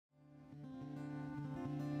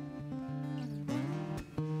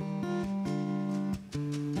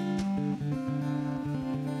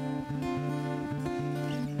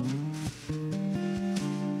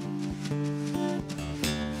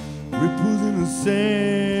the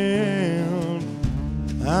sand,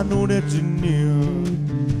 I know that you're near.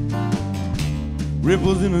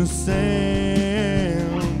 Ripples in the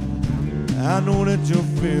sand, I know that you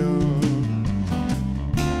feel.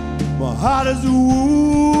 My heart is a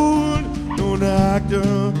wound no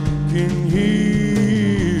doctor can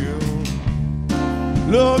heal.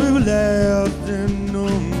 Love everlasting,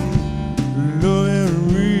 love is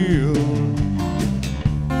real.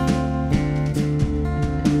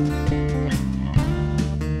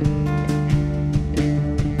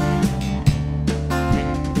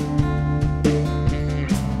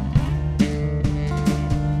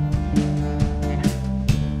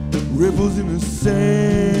 Ripples in the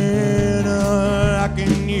sand, I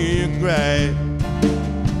can hear you cry.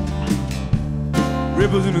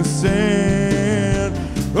 Ripples in the sand,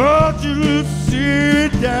 oh, you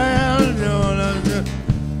sit down.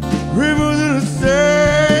 Ripples in the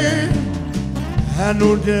sand, I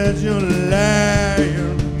know that you're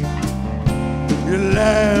lying. You're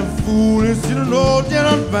lying, foolish, you don't know that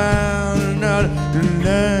I'm bound. You're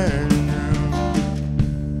lying.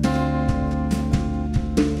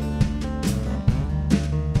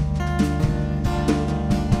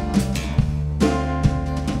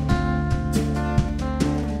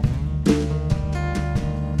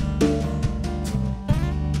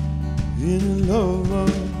 Any lover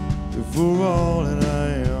for all that I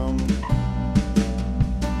am.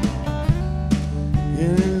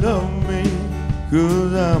 Any love me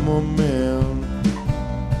 'cause I'm a man.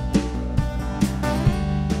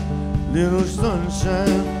 Little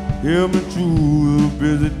sunshine, help me through the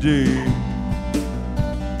busy day.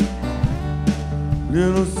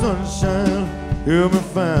 Little sunshine, help me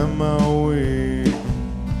find my way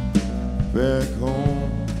back home.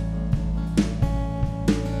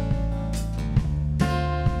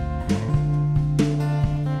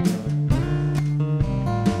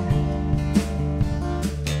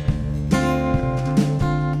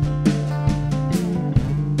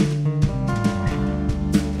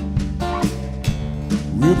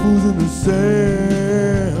 Ripples in the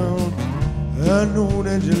sand, I know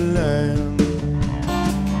that you land.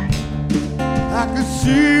 I can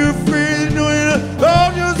see your face, knowing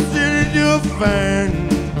all your city you're fine.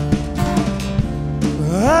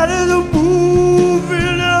 How does a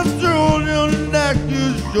movie that throws you like you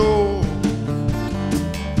show?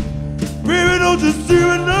 Baby, don't you see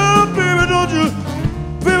me now? Baby, don't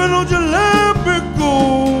you let me go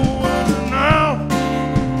now?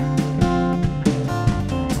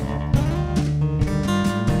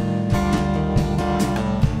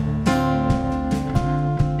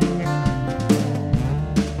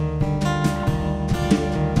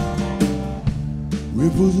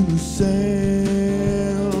 Ripples in the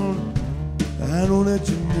sand, I know that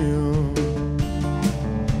you're near.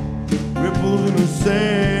 Ripples in the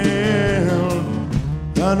sand,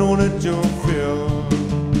 I know that you feel.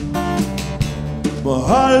 My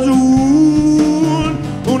heart is a wound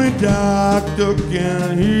only doctor can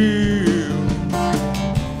heal.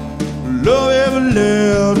 Love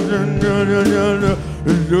everlasting, love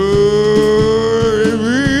is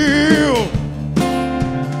real.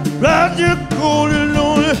 Like you cold and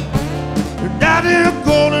lonely, now you're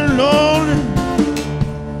cold and lonely.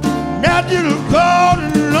 Now you're cold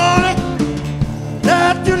and lonely.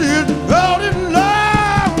 Now you're cold and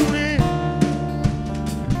lonely.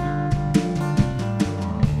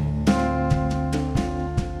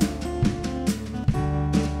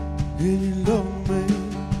 And you love me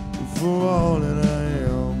for all that I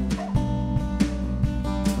am.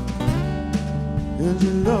 And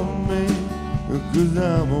you love me 'cause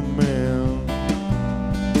I'm a man.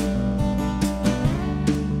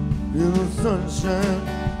 Little sunshine,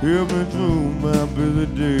 help me through my busy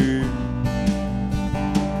day.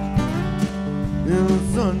 Little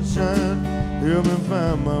sunshine, help me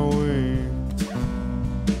find my way